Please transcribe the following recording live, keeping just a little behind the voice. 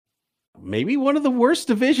Maybe one of the worst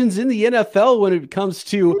divisions in the NFL when it comes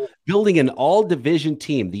to building an all-division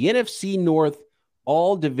team. The NFC North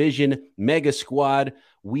all-division mega squad.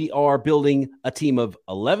 We are building a team of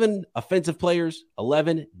 11 offensive players,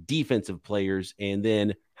 11 defensive players. And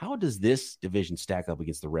then how does this division stack up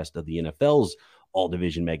against the rest of the NFL's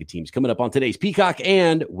all-division mega teams? Coming up on today's Peacock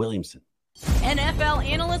and Williamson. NFL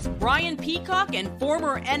analyst Brian Peacock and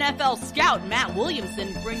former NFL scout Matt Williamson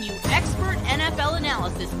bring you expert NFL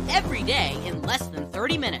analysis every day in less than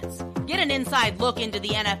 30 minutes. Get an inside look into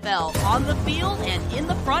the NFL on the field and in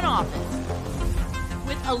the front office.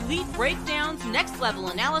 With elite breakdowns, next-level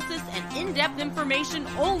analysis, and in-depth information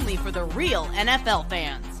only for the real NFL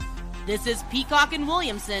fans. This is Peacock and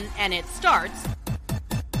Williamson, and it starts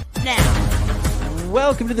now.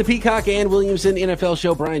 Welcome to the Peacock and Williamson NFL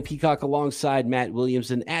show. Brian Peacock alongside Matt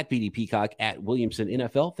Williamson at BD Peacock at Williamson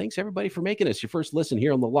NFL. Thanks, everybody, for making us your first listen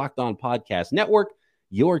here on the Locked On Podcast Network,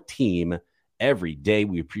 your team every day.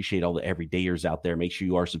 We appreciate all the everydayers out there. Make sure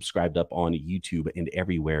you are subscribed up on YouTube and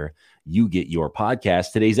everywhere you get your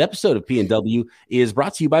podcast. Today's episode of P&W is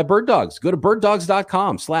brought to you by Bird Dogs. Go to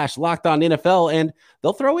birddogs.com/LockedOnNFL and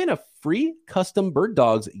they'll throw in a free custom Bird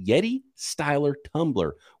Dogs Yeti Styler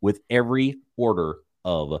tumbler with every order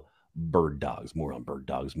of Bird Dogs. More on Bird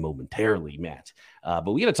Dogs momentarily, Matt.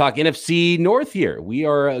 But we got to talk NFC North here. We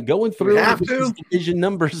are going through division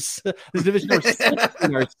numbers, this division number 6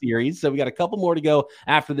 in our series. So we got a couple more to go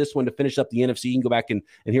after this one to finish up the NFC. You can go back and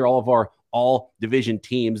hear all of our all division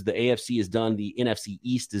teams. The AFC is done. The NFC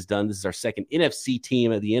East is done. This is our second NFC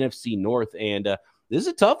team of the NFC North. And this is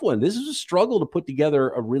a tough one. This is a struggle to put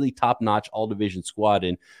together a really top-notch all-division squad.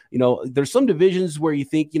 And, you know, there's some divisions where you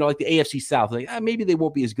think, you know, like the AFC South, like maybe they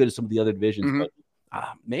won't be as good as some of the other divisions. Mm-hmm.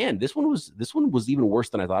 But, man, this one was even worse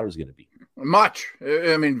than I thought it was going to be. Much.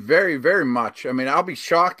 I mean, very, very much. I mean, I'll be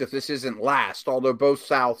shocked if this isn't last, although both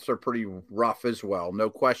Souths are pretty rough as well, no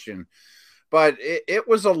question. But it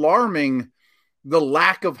was alarming, the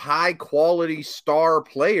lack of high-quality star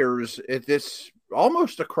players at this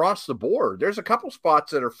almost across the board. There's a couple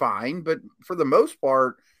spots that are fine, but for the most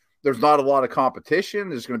part, there's not a lot of competition.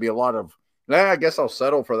 There's going to be a lot of, I guess I'll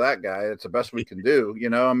settle for that guy. It's the best we can do. You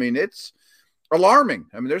know, I mean, it's alarming.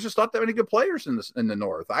 I mean, there's just not that many good players in the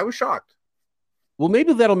North. I was shocked. Well,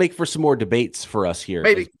 maybe that'll make for some more debates for us here.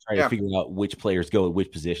 Maybe trying to figure out which players go in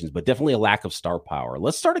which positions, but definitely a lack of star power.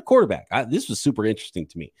 Let's start at quarterback. This was super interesting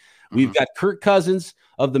to me. We've got Kirk Cousins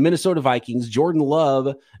of the Minnesota Vikings, Jordan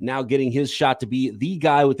Love now getting his shot to be the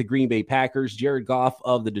guy with the Green Bay Packers, Jared Goff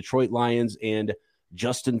of the Detroit Lions, and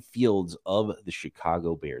Justin Fields of the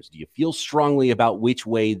Chicago Bears. Do you feel strongly about which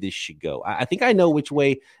way this should go? I think I know which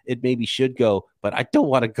way it maybe should go, but I don't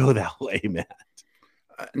want to go that way, man.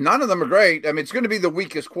 None of them are great. I mean, it's going to be the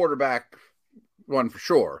weakest quarterback one for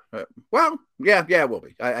sure. Well, yeah, it will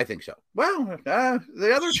be. I think so. Well,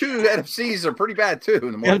 the other two NFCs are pretty bad too.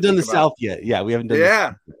 We haven't done the South yet. Yeah, we haven't done.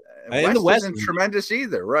 Yeah, and the West isn't tremendous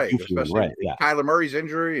either, right? Especially Kyler Murray's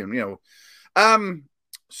injury, and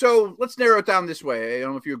So let's narrow it down this way. I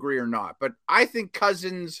don't know if you agree or not, but I think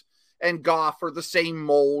Cousins and Goff are the same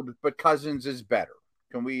mold, but Cousins is better.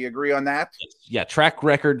 Can we agree on that? Yeah, track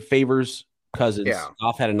record favors Cousins. Yeah.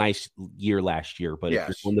 Goff had a nice year last year, but if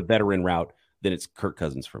you're on the veteran route, then it's Kirk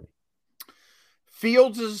Cousins for me.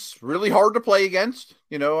 Fields is really hard to play against.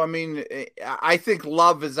 You know, I mean, I think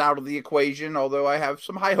Love is out of the equation, although I have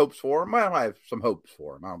some high hopes for him. Well, I have some hopes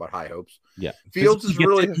for him. I don't know about high hopes. Yeah. Fields is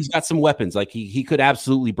really... He's got some weapons. Like, he could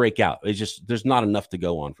absolutely break out. It's just there's not enough to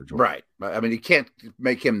go on for Jordan. Right. I mean, you can't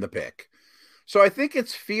make him the pick. So I think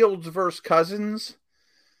it's Fields versus Cousins.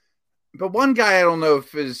 But one guy I don't know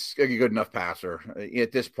if is a good enough passer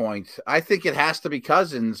at this point. I think it has to be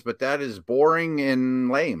Cousins, but that is boring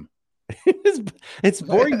and lame. It's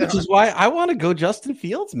boring, which is why I want to go Justin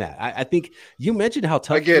Fields, Matt. I think you mentioned how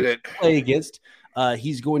tough to play against.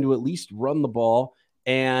 He's going to at least run the ball,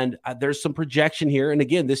 and there's some projection here. And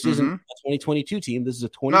again, this isn't a 2022 team. This is a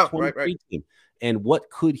 2023 team. And what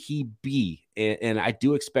could he be? And I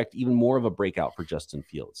do expect even more of a breakout for Justin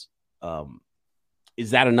Fields.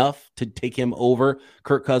 Is that enough to take him over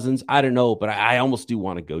Kirk Cousins? I don't know, but I almost do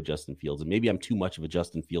want to go Justin Fields. And maybe I'm too much of a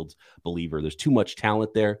Justin Fields believer. There's too much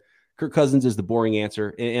talent there. Kirk Cousins is the boring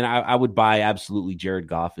answer. And I would buy absolutely Jared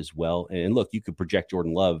Goff as well. And look, you could project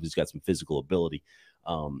Jordan Love, who's got some physical ability.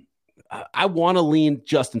 I want to lean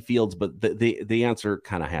Justin Fields, but the answer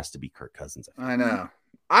kind of has to be Kirk Cousins. I know.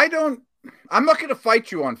 I'm not going to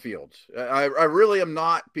fight you on Fields. I really am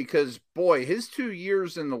not, because, boy, his 2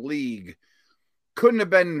 years in the league couldn't have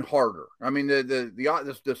been harder. I mean,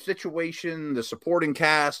 the situation, the supporting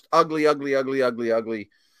cast, ugly.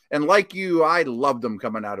 And like you, I loved him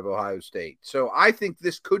coming out of Ohio State. So I think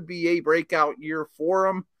this could be a breakout year for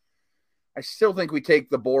him. I still think we take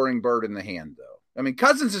the boring bird in the hand, though. I mean,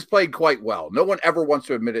 Cousins has played quite well. No one ever wants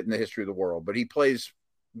to admit it in the history of the world, but he plays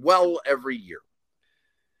well every year.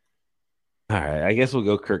 All right, I guess we'll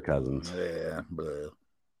go Kirk Cousins. Yeah.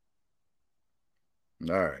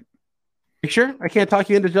 All right. You sure I can't talk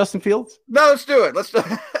you into Justin Fields? No, let's do it.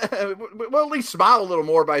 We'll at least smile a little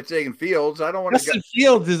more by taking Fields. I don't want to. Justin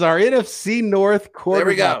Fields is our NFC North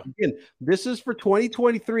quarterback. There we go. Again, this is for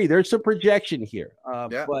 2023. There's some projection here,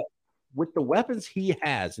 Yeah. But with the weapons he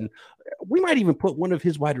has, and we might even put one of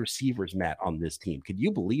his wide receivers, Matt, on this team. Could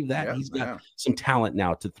you believe that? Yeah, He's got some talent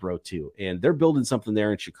now to throw to, and they're building something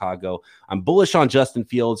there in Chicago. I'm bullish on Justin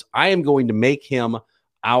Fields. I am going to make him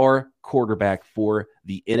our quarterback for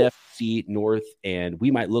the NFC North, and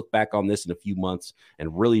we might look back on this in a few months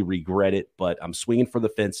and really regret it, but I'm swinging for the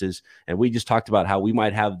fences, and we just talked about how we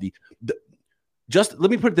might have just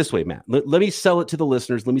let me put it this way, Matt. Let me sell it to the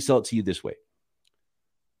listeners. Let me sell it to you this way.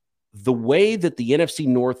 The way that the NFC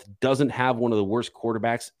North doesn't have one of the worst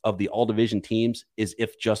quarterbacks of the all-division teams is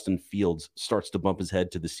if Justin Fields starts to bump his head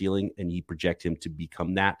to the ceiling and you project him to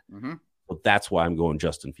become that. Mm-hmm. So that's why I'm going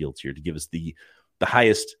Justin Fields here, to give us the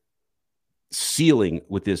highest ceiling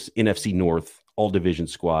with this NFC North all-division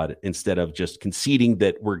squad, instead of just conceding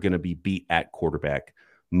that we're going to be beat at quarterback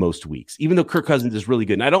most weeks, even though Kirk Cousins is really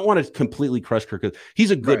good. And I don't want to completely crush Kirk Cousins.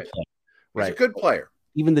 He's a good player. Right? He's a good player.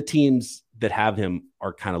 Even the teams that have him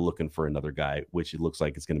are kind of looking for another guy, which it looks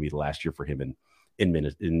like it's going to be the last year for him in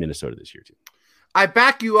Minnesota this year too. I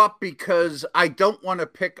back you up because I don't want to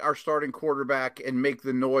pick our starting quarterback and make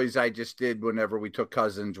the noise I just did whenever we took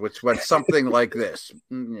Cousins, which went something like this.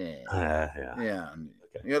 Yeah.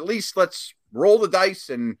 Okay. At least let's roll the dice,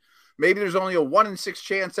 and maybe there's only a 1 in 6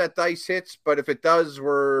 chance that dice hits, but if it does,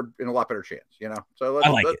 we're in a lot better chance, So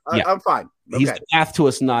I'm fine. Okay. He's the path to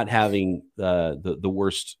us not having the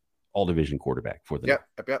worst all-division quarterback for the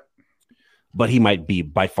Yep. But he might be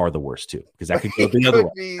by far the worst too, because that could go the other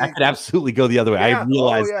way. That could absolutely go the other way.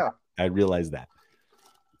 Yeah. I realize that.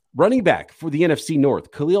 Running back for the NFC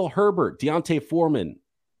North: Khalil Herbert, Deontay Foreman,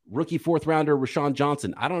 rookie 4th rounder Rashawn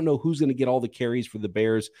Johnson. I don't know who's going to get all the carries for the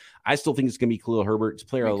Bears. I still think it's going to be Khalil Herbert. It's a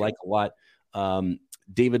player I like a lot.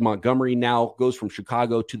 David Montgomery now goes from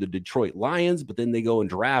Chicago to the Detroit Lions, but then they go and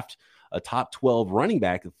draft a top 12 running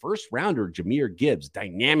back, the 1st rounder, Jahmyr Gibbs,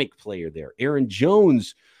 dynamic player there. Aaron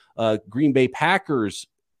Jones, Green Bay Packers,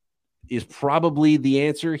 is probably the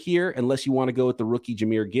answer here, unless you want to go with the rookie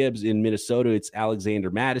Jahmyr Gibbs. In Minnesota, it's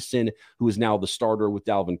Alexander Madison, who is now the starter with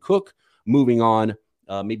Dalvin Cook. Moving on,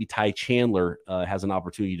 maybe Ty Chandler has an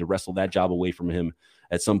opportunity to wrestle that job away from him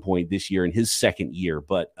at some point this year in his 2nd year.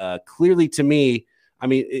 But clearly to me, I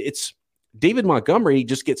mean, it's David Montgomery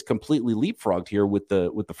just gets completely leapfrogged here with the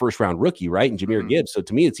 1st round rookie, right? And Jahmyr Gibbs. So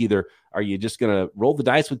to me, it's either, are you just going to roll the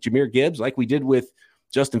dice with Jahmyr Gibbs like we did with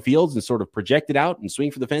Justin Fields and sort of project it out and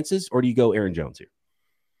swing for the fences, or do you go Aaron Jones here?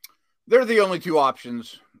 They're the only 2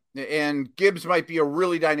 options. And Gibbs might be a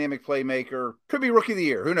really dynamic playmaker. Could be rookie of the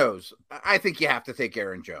year. Who knows? I think you have to take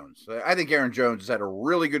Aaron Jones. I think Aaron Jones has had a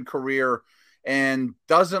really good career and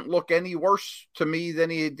doesn't look any worse to me than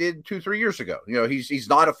he did 2-3 years ago. He's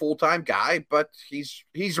not a full-time guy, but he's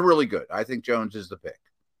really good. I think Jones is the pick.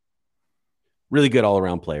 Really good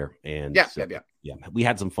all-around player. And yeah, we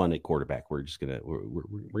had some fun at quarterback. We're just gonna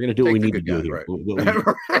we're gonna do what we need to do here.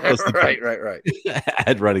 Right.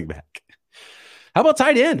 At running back. How about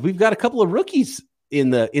tight end? We've got a couple of rookies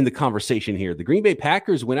in the conversation here. The Green Bay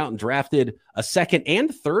Packers went out and drafted a 2nd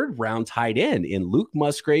and 3rd round tight end in Luke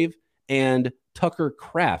Musgrave and Tucker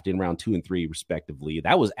Kraft in round 2 and 3, respectively.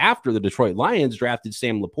 That was after the Detroit Lions drafted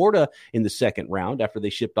Sam Laporta in the 2nd round, after they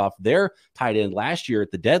shipped off their tight end last year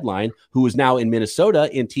at the deadline, who is now in Minnesota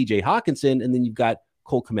in TJ Hawkinson. And then you've got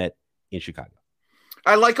Cole Kmet in Chicago.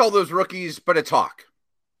 I like all those rookies, but it's Hawk.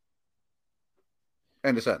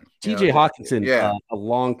 End of sentence. TJ Hawkinson, a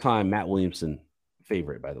long-time Matt Williamson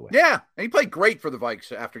favorite, by the way. Yeah, and he played great for the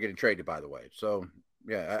Vikes after getting traded, by the way. So,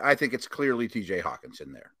 I think it's clearly TJ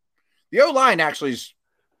Hawkinson there. The O-line actually is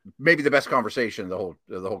maybe the best conversation of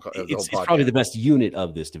the whole it's probably the best unit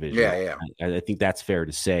of this division. Yeah. I think that's fair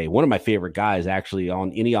to say. One of my favorite guys actually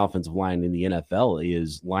on any offensive line in the NFL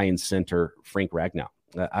is Lions center Frank Ragnow.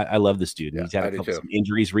 I love this dude. He's had a couple of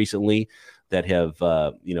injuries recently that have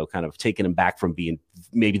kind of taken him back from being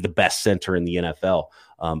maybe the best center in the NFL.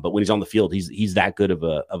 But when he's on the field, he's that good of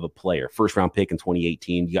a player. 1st round pick in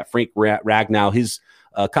 2018. You got Frank Ragnow. His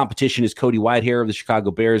competition is Cody Whitehair of the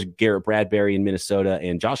Chicago Bears, Garrett Bradbury in Minnesota,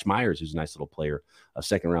 and Josh Myers, who's a nice little player, a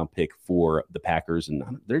 2nd round pick for the Packers. And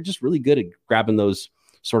they're just really good at grabbing those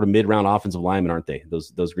sort of mid-round offensive linemen, aren't they?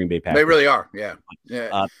 Those Green Bay Packers. They really are. Yeah.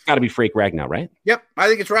 Got to be Frank Ragnow, right? Yep. I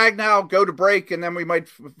think it's Ragnow, go to break, and then we might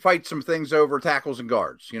fight some things over tackles and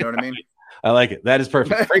guards. You know what I mean? I like it. That is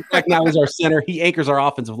perfect. Frank Ragnow is our center. He anchors our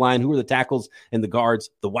offensive line. Who are the tackles and the guards,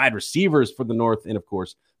 the wide receivers for the North, and, of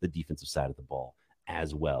course, the defensive side of the ball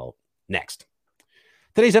as well. Next.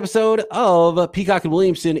 Today's episode of Peacock and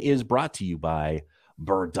Williamson is brought to you by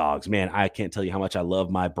Bird Dogs. Man, I can't tell you how much I love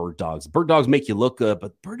my Bird Dogs. Bird Dogs make you look good,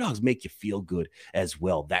 but Bird Dogs make you feel good as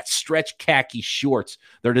well. That stretch khaki shorts,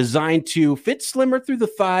 they're designed to fit slimmer through the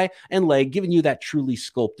thigh and leg, giving you that truly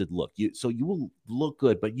sculpted look. So you will look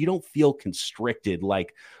good, but you don't feel constricted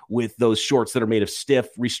like with those shorts that are made of stiff,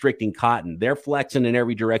 restricting cotton. They're flexing in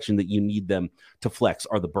every direction that you need them to flex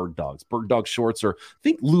are the Bird Dogs. Bird Dog shorts are,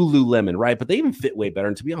 think Lululemon, right? But they even fit way better.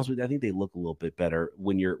 And to be honest with you, I think they look a little bit better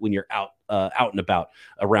when you're out and about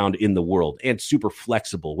around in the world, and super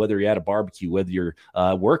flexible, whether you're at a barbecue, whether you're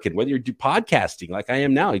working, whether you're podcasting like I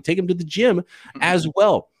am now. You take them to the gym as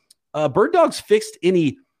well. Bird Dogs fixed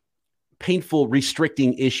any painful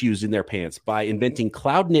restricting issues in their pants by inventing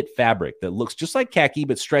cloud knit fabric that looks just like khaki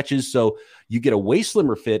but stretches so you get a way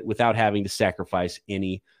slimmer fit without having to sacrifice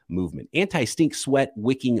any movement. Anti-stink sweat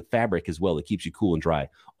wicking fabric as well that keeps you cool and dry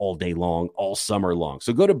all day long, all summer long.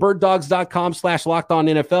 So go to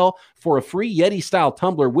birddogs.com/lockedonnfl for a free Yeti style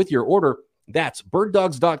tumbler with your order. That's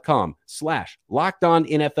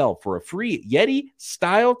birddogs.com/lockedonnfl for a free Yeti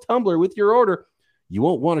style tumbler with your order. You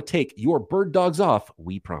won't want to take your Bird Dogs off,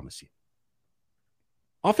 we promise you.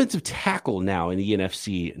 Offensive tackle now in the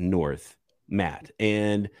NFC North, Matt.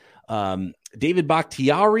 And David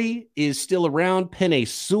Bakhtiari is still around. Penei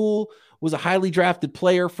Sewell was a highly drafted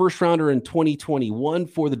player, first rounder in 2021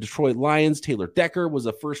 for the Detroit Lions. Taylor Decker was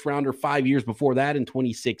a first rounder 5 years before that in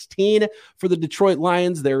 2016 for the Detroit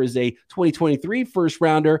Lions. There is a 2023 first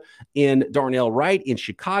rounder in Darnell Wright in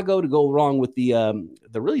Chicago to go along with the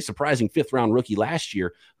really surprising fifth round rookie last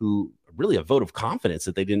year, who really a vote of confidence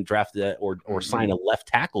that they didn't draft or sign a left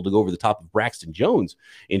tackle to go over the top of Braxton Jones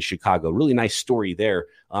in Chicago. Really nice story there.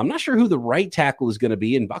 I'm not sure who the right tackle is going to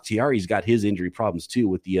be, and Bakhtiari's got his injury problems too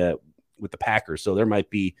with the Packers. So there might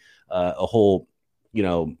be a whole,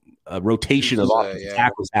 a rotation of offensive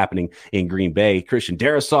tackles happening in Green Bay. Christian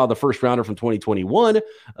Darrisaw, the first rounder from 2021.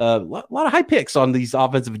 A lot of high picks on these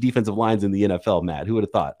offensive and defensive lines in the NFL, Matt. Who would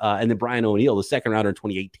have thought? And then Brian O'Neill, the second rounder in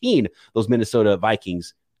 2018, those Minnesota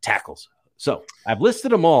Vikings tackles. So I've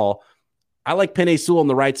listed them all. I like Penei Sewell on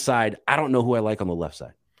the right side. I don't know who I like on the left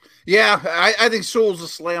side. Yeah, I think Sewell's a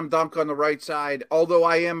slam dunk on the right side, although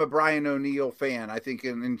I am a Brian O'Neill fan. I think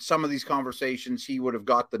in some of these conversations he would have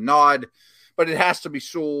got the nod, but it has to be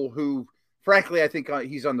Sewell, who, frankly, I think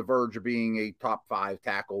he's on the verge of being a top 5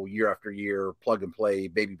 tackle year after year, plug and play,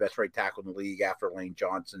 maybe best right tackle in the league after Lane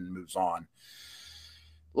Johnson moves on.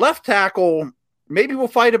 Left tackle, maybe we'll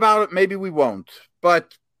fight about it, maybe we won't,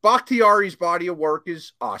 but Bakhtiari's body of work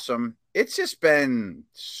is awesome. It's just been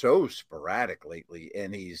so sporadic lately,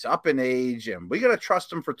 and he's up in age, and we got to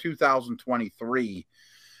trust him for 2023.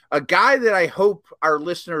 A guy that I hope our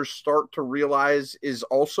listeners start to realize is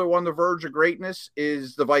also on the verge of greatness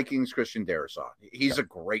is the Vikings' Christian Darrisaw. He's a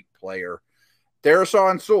great player. Darrisaw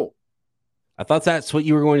and Sewell. I thought that's what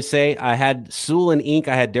you were going to say. I had Sewell in ink.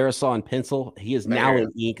 I had Darrisaw in pencil. He is now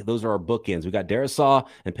in ink. Those are our bookends. We got Darrisaw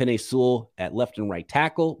and Penei Sewell at left and right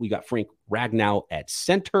tackle. We got Frank Ragnow at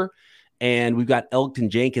center. And we've got Elgton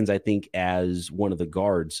Jenkins, I think, as one of the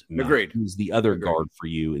guards. Agreed. Who's the other guard for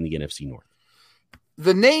you in the NFC North?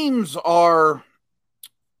 The names are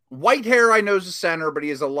Whitehair, I know, is a center, but he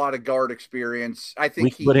has a lot of guard experience. I think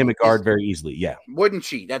we can put him at guard very easily. Yeah. Wouldn't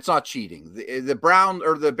cheat. That's not cheating. The Brown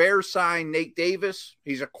or the Bears sign Nate Davis.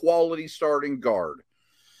 He's a quality starting guard.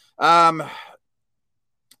 Vaitai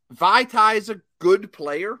is a good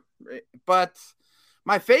player, but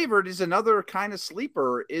my favorite is another kind of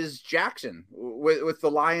sleeper is Jackson with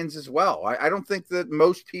the Lions as well. I don't think that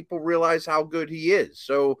most people realize how good he is.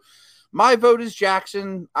 So my vote is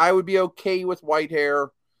Jackson. I would be okay with Whitehair.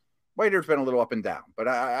 Whitehair's been a little up and down, but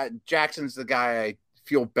Jackson's the guy I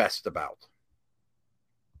feel best about.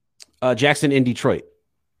 Jackson in Detroit.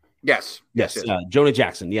 Yes. Jonah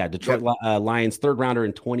Jackson. Yeah. Detroit Lions third rounder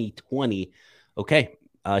in 2020. Okay.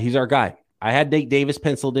 He's our guy. I had Nate Davis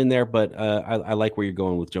penciled in there, but I like where you're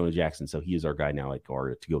going with Jonah Jackson. So he is our guy now at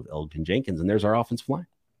guard to go with Elgton Jenkins. And there's our offensive line.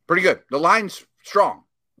 Pretty good. The line's strong.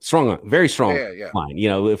 Very strong line.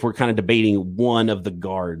 If we're kind of debating one of the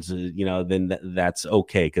guards, then that's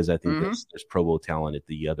okay, because I think there's Pro Bowl talent at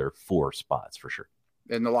the other 4 spots for sure.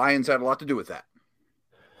 And the Lions had a lot to do with that.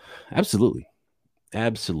 Absolutely.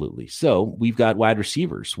 Absolutely. So we've got wide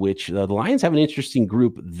receivers, which the Lions have an interesting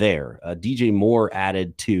group there. DJ Moore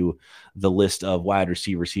added to the list of wide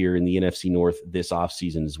receivers here in the NFC North this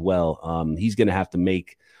offseason as well. He's going to have to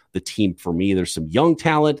make the team for me. There's some young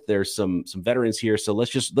talent. There's some veterans here. So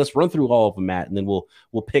let's run through all of them, Matt, and then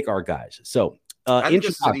we'll pick our guys. So I think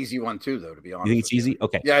this is an easy one too, though, to be honest. You think it's easy?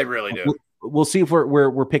 Okay. Yeah, I really do. We'll see if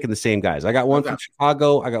we're picking the same guys. I got one from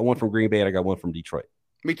Chicago, I got one from Green Bay, and I got one from Detroit.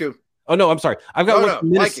 Me too. Oh, no, I'm sorry. I've got one from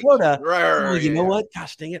Minnesota. Right, you know what?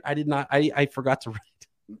 Gosh, dang it. I did not. I forgot to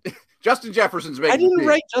write. Justin Jefferson's making I didn't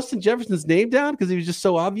write Justin Jefferson's name down because he was just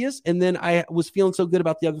so obvious. And then I was feeling so good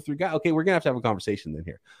about the other three guys. Okay, we're going to have a conversation then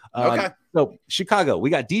here. Okay. So, Chicago, we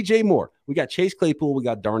got DJ Moore. We got Chase Claypool. We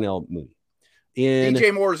got Darnell Mooney.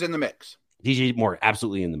 DJ Moore's in the mix. DJ Moore,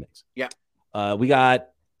 absolutely in the mix. Yeah. We got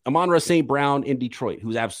Amon-Ra St. Brown in Detroit,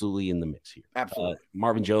 who's absolutely in the mix here. Absolutely.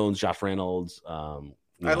 Marvin Jones, Josh Reynolds.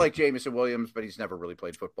 I like Jamison Williams, but he's never really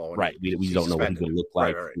played football. Right. We don't know what he's going to look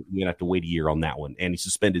like. Right. We're going to have to wait a year on that one. And he's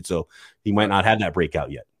suspended, so he might not have that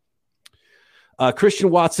breakout yet.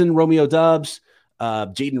 Christian Watson, Romeo Doubs,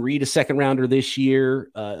 Jaden Reed, a second rounder this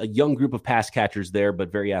year. A young group of pass catchers there,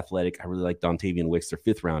 but very athletic. I really like Dontavian Wicks, their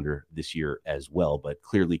fifth rounder this year as well. But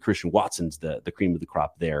clearly Christian Watson's the cream of the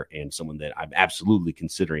crop there and someone that I'm absolutely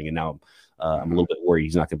considering. And now I'm a little bit worried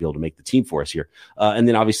he's not going to be able to make the team for us here. And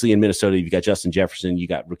then obviously in Minnesota, you've got Justin Jefferson. You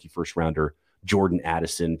got rookie first rounder Jordan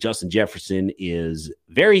Addison. Justin Jefferson is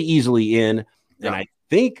very easily in. Yeah. And I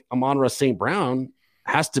think Amon-Ra St. Brown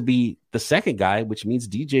has to be the second guy, which means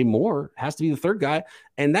DJ Moore has to be the third guy.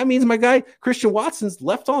 And that means my guy, Christian Watson's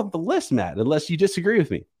left on the list, Matt, unless you disagree with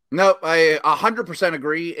me. No, I 100%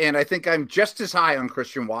 agree. And I think I'm just as high on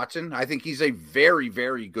Christian Watson. I think he's a very,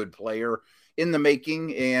 very good player in the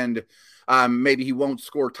making. And maybe he won't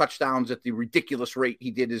score touchdowns at the ridiculous rate he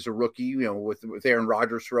did as a rookie, with Aaron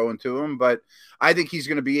Rodgers throwing to him. But I think he's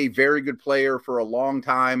going to be a very good player for a long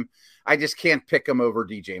time. I just can't pick him over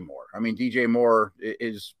DJ Moore. I mean, DJ Moore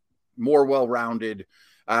is more well-rounded.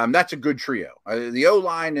 That's a good trio. The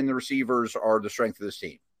O-line and the receivers are the strength of this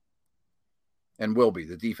team. And will be.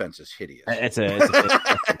 The defense is hideous. It's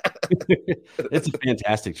a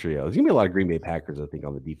fantastic trio. There's going to be a lot of Green Bay Packers, I think,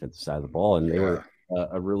 on the defensive side of the ball. And they were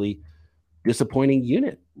a really disappointing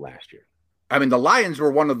unit last year. I mean, the Lions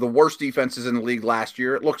were one of the worst defenses in the league last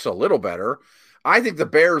year. It looks a little better. I think the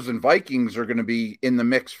Bears and Vikings are going to be in the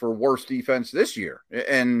mix for worst defense this year.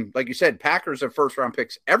 And like you said, Packers have first-round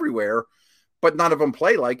picks everywhere, but none of them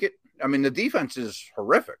play like it. I mean, the defense is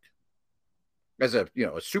horrific as a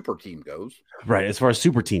super team goes. Right, as far as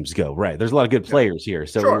super teams go. Right, there's a lot of good players here.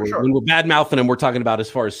 So when we're bad-mouthing them, we're talking about as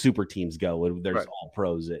far as super teams go. There's all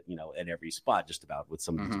pros at every spot just about with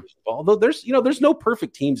some of these divisions. Although there's no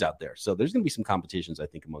perfect teams out there. So there's going to be some competitions, I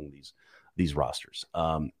think, among these rosters.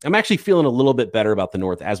 I'm actually feeling a little bit better about the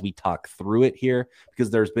North as we talk through it here, because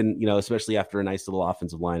there's been, especially after a nice little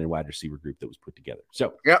offensive line and wide receiver group that was put together.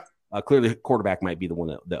 So clearly the quarterback might be the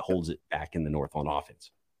one that holds it back in the North on offense.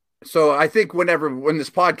 So I think when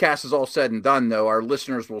this podcast is all said and done, though, our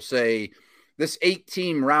listeners will say this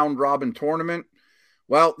 8-team round robin tournament,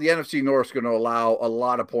 well, the NFC North is going to allow a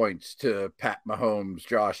lot of points to Pat Mahomes,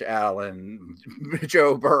 Josh Allen,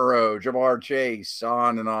 Joe Burrow, Jamar Chase,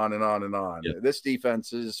 on and on and on and on. Yep. This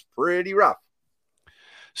defense is pretty rough.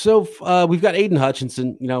 So we've got Aiden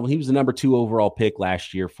Hutchinson. He was the number 2 overall pick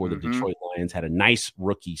last year for the Detroit Lions, had a nice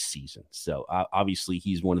rookie season. So obviously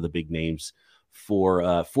he's one of the big names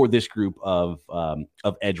for this group of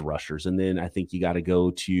edge rushers. And then I think you got to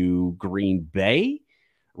go to Green Bay.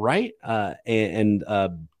 Right. I'm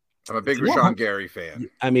a big Rashawn Gary fan.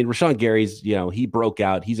 I mean, Rashawn Gary's, he broke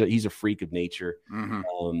out. He's a freak of nature.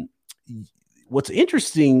 What's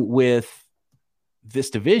interesting with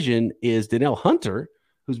this division is Danielle Hunter,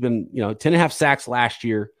 who's been, 10.5 sacks last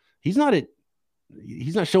year. He's not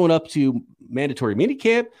showing up to mandatory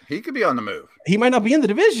minicamp. He could be on the move. He might not be in the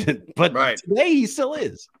division, but today he still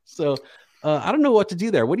is. So I don't know what to do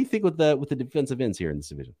there. What do you think with the defensive ends here in this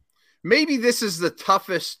division? Maybe this is the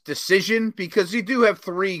toughest decision because you do have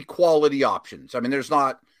 3 quality options. I mean, there's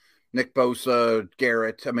not Nick Bosa,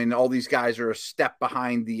 Garrett. I mean, all these guys are a step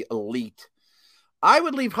behind the elite. I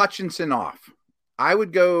would leave Hutchinson off. I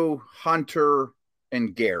would go Hunter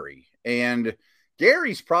and Gary. And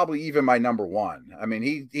Gary's probably even my number 1. I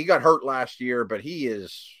mean, he got hurt last year, but he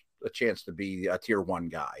is a chance to be a tier 1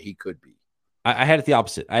 guy. He could be. I had it the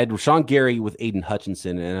opposite. I had Rashawn Gary with Aiden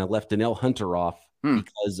Hutchinson, and I left Danielle Hunter off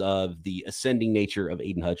because of the ascending nature of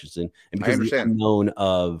Aiden Hutchinson and because of the unknown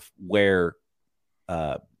of where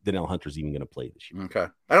Danielle Hunter's even going to play this year. Okay.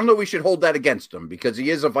 I don't know we should hold that against him because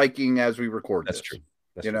he is a Viking as we record That's true.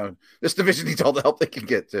 This division needs all the help they can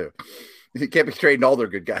get too. You can't be trading all their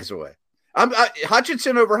good guys away.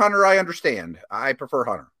 Hutchinson over Hunter, I understand. I prefer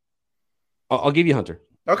Hunter. I'll give you Hunter.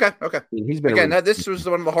 Okay. He's been again. This was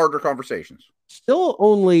one of the harder conversations. Still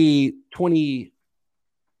only 20.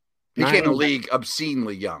 He came in the league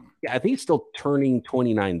obscenely young. Yeah, I think he's still turning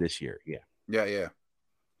 29 this year. Yeah.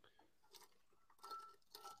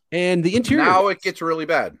 And the interior. Now it gets really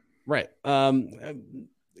bad. Right.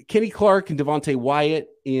 Kenny Clark and Devontae Wyatt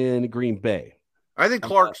in Green Bay. I think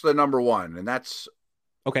Clark's the number one, and that's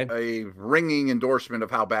okay. A ringing endorsement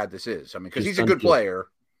of how bad this is. I mean, because he's a good player.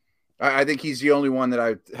 I think he's the only one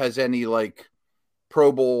that has any like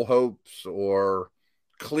Pro Bowl hopes or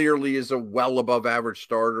clearly is a well above average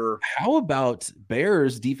starter. How about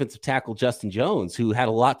Bears defensive tackle Justin Jones, who had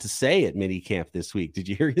a lot to say at minicamp this week? Did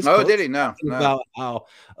you hear his? Oh, did he? No. About how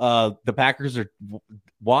the Packers are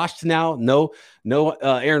washed now. No,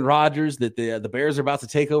 Aaron Rodgers. That the Bears are about to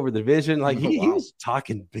take over the division. Like he was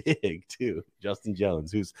talking big too. Justin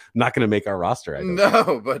Jones, who's not going to make our roster.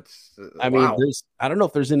 But I mean, I don't know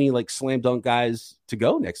if there's any like slam dunk guys to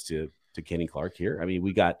go next to Kenny Clark here. I mean,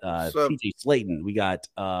 we got TJ Slayton. We got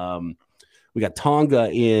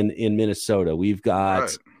Tonga in Minnesota. We've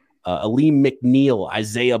got Aleem McNeil,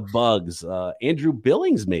 Isaiah Buggs, Andrew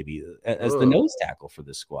Billings maybe as the nose tackle for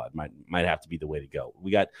this squad. Might have to be the way to go.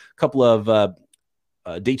 We got a couple of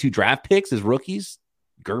day 2 draft picks as rookies.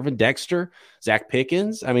 Gervin Dexter, Zach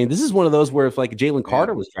Pickens. I mean, this is one of those where if like Jalen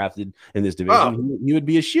Carter was drafted in this division, he would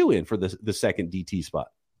be a shoe-in for the second DT spot.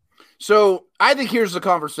 So I think here's the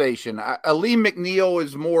conversation. Aleem McNeil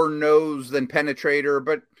is more nose than penetrator,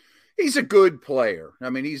 but he's a good player. I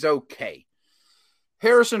mean, he's okay.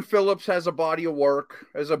 Harrison Phillips has a body of work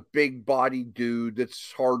as a big body dude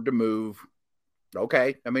that's hard to move.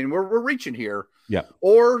 Okay. I mean, we're reaching here. Yeah.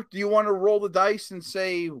 Or do you want to roll the dice and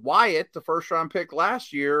say Wyatt, the first round pick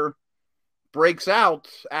last year, breaks out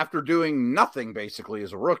after doing nothing basically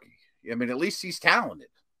as a rookie? I mean, at least he's talented.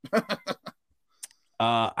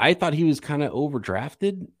 I thought he was kind of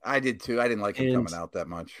overdrafted. I did too. I didn't like him coming out that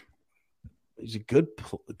much. He's a good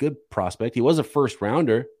prospect. He was a first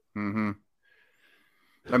rounder. Mm-hmm.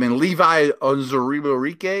 I mean, Levi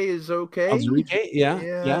Onwuzurike is okay. Onwuzurike, yeah.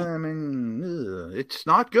 I mean, it's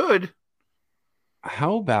not good.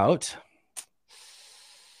 How about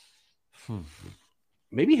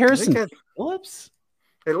maybe Harrison Phillips?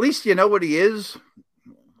 At least you know what he is.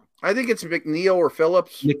 I think it's McNeil or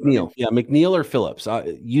Phillips. McNeil or Phillips.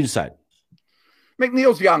 You decide.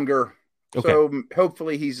 McNeil's younger, so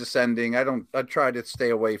hopefully he's ascending. I try to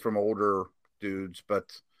stay away from older dudes,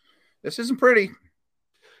 but this isn't pretty.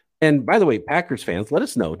 And by the way, Packers fans, let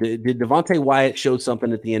us know. Did Devontae Wyatt show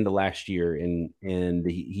something at the end of last year, and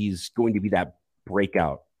he's going to be that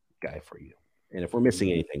breakout guy for you? And if we're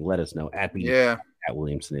missing anything, let us know at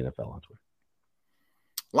Williamson NFL on Twitter.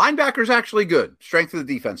 Linebacker's actually good. Strength of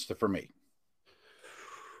the defense for me.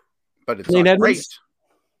 But it's not great.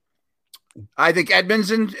 I think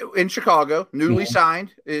Edmonds in Chicago, newly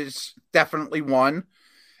signed, is definitely one.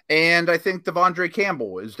 And I think Devondre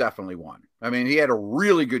Campbell is definitely one. I mean, he had a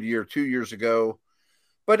really good year 2 years ago.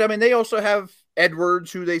 But, I mean, they also have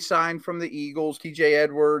Edwards, who they signed from the Eagles, TJ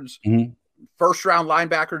Edwards, first-round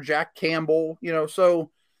linebacker Jack Campbell. So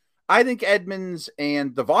I think Edmonds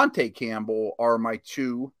and Devontae Campbell are my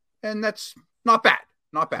two, and that's not bad.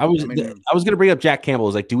 Not bad. I was going to bring up Jack Campbell. I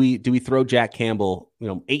was like, do we throw Jack Campbell,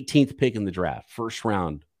 18th pick in the draft, first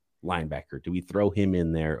round linebacker? Do we throw him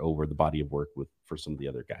in there over the body of work for some of the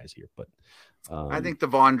other guys here? But I think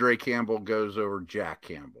Devondre Campbell goes over Jack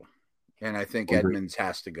Campbell, and I think Edmonds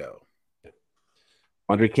has to go.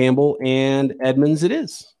 Devondre Campbell and Edmonds it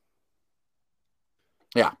is.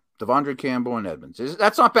 Yeah. Devondre Campbell and Edmonds.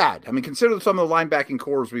 That's not bad. I mean, consider some of the linebacking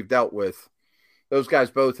cores we've dealt with. Those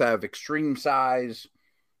guys both have extreme size,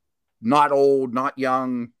 not old, not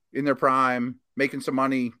young, in their prime, making some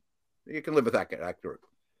money. You can live with that group.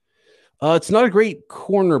 It's not a great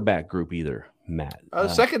cornerback group either, Matt.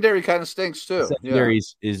 Secondary kind of stinks too. Secondary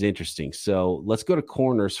is interesting. So let's go to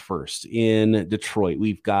corners first. In Detroit,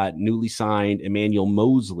 we've got newly signed Emmanuel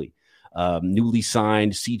Mosley. Newly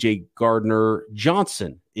signed CJ Gardner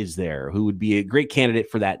Johnson is there, who would be a great candidate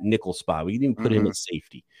for that nickel spot. We didn't even put him at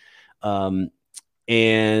safety.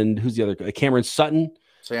 And who's the other? Cameron Sutton.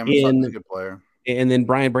 Sutton's a good player. And then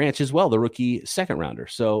Brian Branch as well, the rookie second rounder.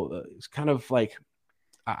 So it's kind of like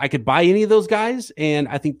I could buy any of those guys, and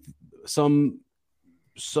I think some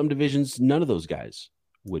divisions, none of those guys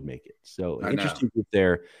would make it. So interesting group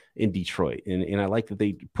there in Detroit. And I like that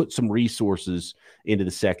they put some resources into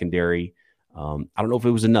the secondary. I don't know if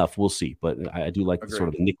it was enough. We'll see. But I do like the sort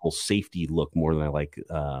of nickel safety look more than I like,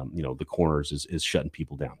 the corners is shutting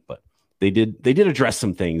people down. But they did address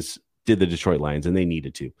some things did the Detroit Lions, and they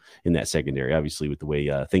needed to in that secondary, obviously, with the way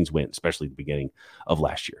things went, especially at the beginning of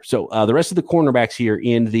last year. So the rest of the cornerbacks here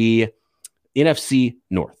in the NFC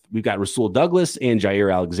North, we've got Rasul Douglas and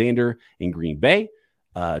Jair Alexander in Green Bay.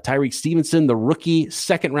 Tyreek Stevenson, the rookie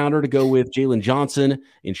second rounder, to go with Jalen Johnson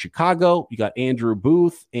in Chicago. You got Andrew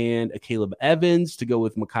Booth and Caleb Evans to go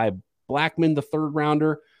with Mekhi Blackman, the third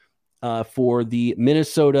rounder for the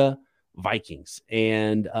Minnesota Vikings.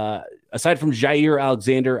 And aside from Jair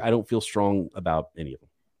Alexander, I don't feel strong about any of them.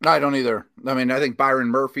 I don't either. I mean, I think Byron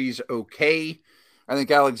Murphy's okay. I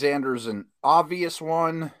think Alexander's an obvious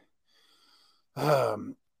one.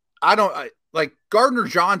 Like Gardner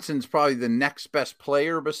Johnson's probably the next best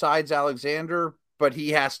player besides Alexander, but he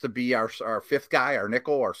has to be our fifth guy, our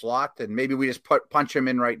nickel, our slot, and maybe we just punch him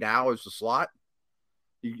in right now as the slot.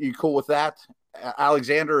 You cool with that?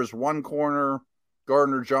 Alexander is one corner,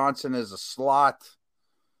 Gardner Johnson is a slot,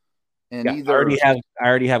 and I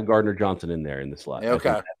already have Gardner Johnson in there in the slot.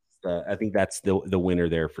 Okay, I think that's the winner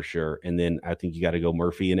there for sure. And then I think you got to go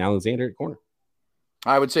Murphy and Alexander at corner.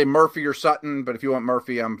 I would say Murphy or Sutton, but if you want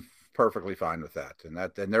Murphy, I'm perfectly fine with that. And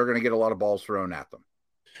they're going to get a lot of balls thrown at them.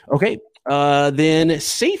 Okay. Then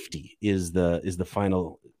safety is the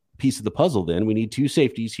final piece of the puzzle. Then we need two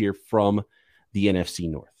safeties here from the NFC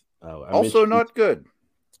North. Also not good.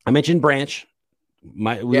 I mentioned Branch.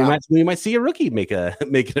 We might see a rookie make an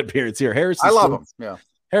appearance here. Harrison. I love him. Yeah.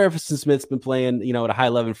 Harrison Smith's been playing, at a high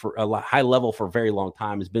level for a very long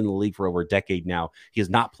time. Has been in the league for over a decade now. He is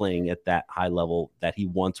not playing at that high level that he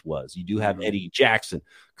once was. You do have Eddie Jackson,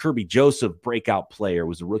 Kirby Joseph, breakout player,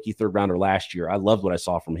 was a rookie third rounder last year. I loved what I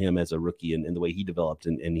saw from him as a rookie and the way he developed,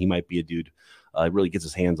 and he might be a dude. Really gets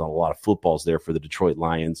his hands on a lot of footballs there for the Detroit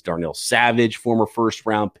Lions. Darnell Savage, former first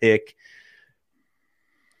round pick.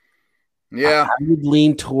 Yeah, I would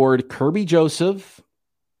lean toward Kirby Joseph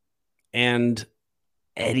and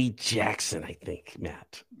Eddie Jackson, I think,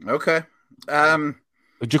 Matt. Okay.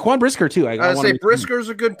 Jaquan Brisker, too. I say Brisker's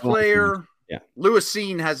a good player. Yeah. Lewis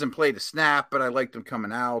Seen hasn't played a snap, but I liked him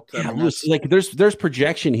coming out. Yeah, there's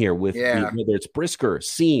projection here with whether it's Brisker,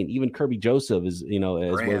 Seen, even Kirby Joseph is, as well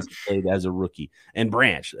as played as a rookie. And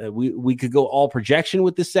Branch. We could go all projection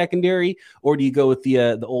with the secondary, or do you go with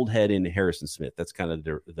the old head in Harrison Smith? That's kind of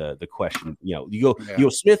the question. You go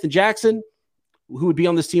Smith and Jackson, who would be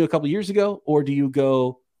on this team a couple years ago, or do you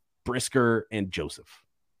go Brisker and Joseph?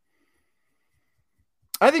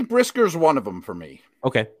 I think Brisker's one of them for me.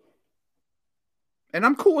 Okay. And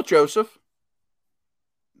I'm cool with Joseph.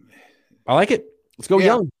 I like it. Let's go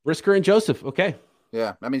young. Brisker and Joseph. Okay.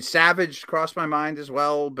 Yeah. I mean, Savage crossed my mind as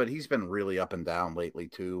well, but he's been really up and down lately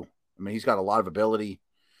too. I mean, he's got a lot of ability.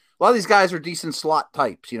 A lot of these guys are decent slot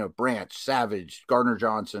types, Branch, Savage, Gardner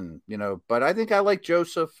Johnson, but I think I like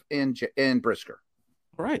Joseph and Brisker.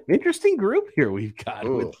 All right. Interesting group here we've got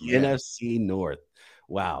with the NFC North.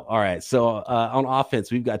 Wow. All right. So on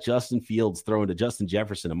offense, we've got Justin Fields throwing to Justin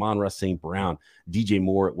Jefferson, Amon-Ra St. Brown, DJ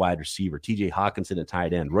Moore at wide receiver, TJ Hawkinson at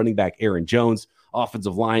tight end, running back Aaron Jones,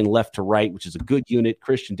 offensive line left to right, which is a good unit,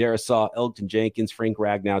 Christian Darrisaw, Elgton Jenkins, Frank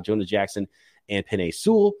Ragnow, Jonah Jackson, and Penei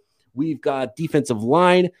Sewell. We've got defensive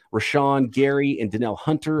line, Rashawn Gary and Donnell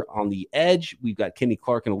Hunter on the edge. We've got Kenny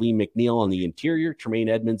Clark and Aleem McNeil on the interior, Tremaine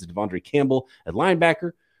Edmonds and Devondre Campbell at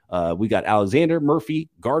linebacker. We got Alexander Murphy,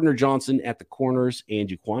 Gardner Johnson at the corners, and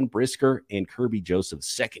Jaquan Brisker and Kirby Joseph,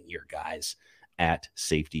 second-year guys at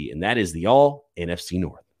safety. And that is the All-NFC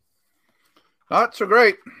North. Not so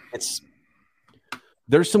great.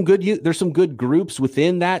 There's some good groups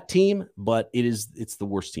within that team, but it's the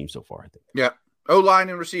worst team so far, I think. Yeah. O-line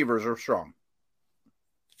and receivers are strong.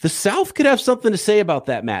 The South could have something to say about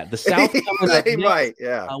that, Matt. The South they might,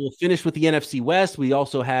 yeah. We'll finish with the NFC West. We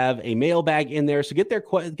also have a mailbag in there, so get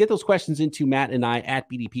those questions into Matt and I at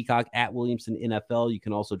BD Peacock at Williamson NFL. You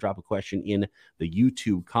can also drop a question in the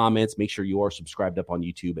YouTube comments. Make sure you are subscribed up on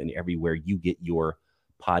YouTube and everywhere you get your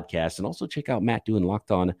podcast, and also check out Matt doing Locked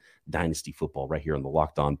On Dynasty Football right here on the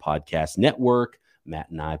Locked On Podcast Network. Matt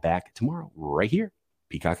and I back tomorrow right here,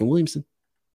 Peacock and Williamson.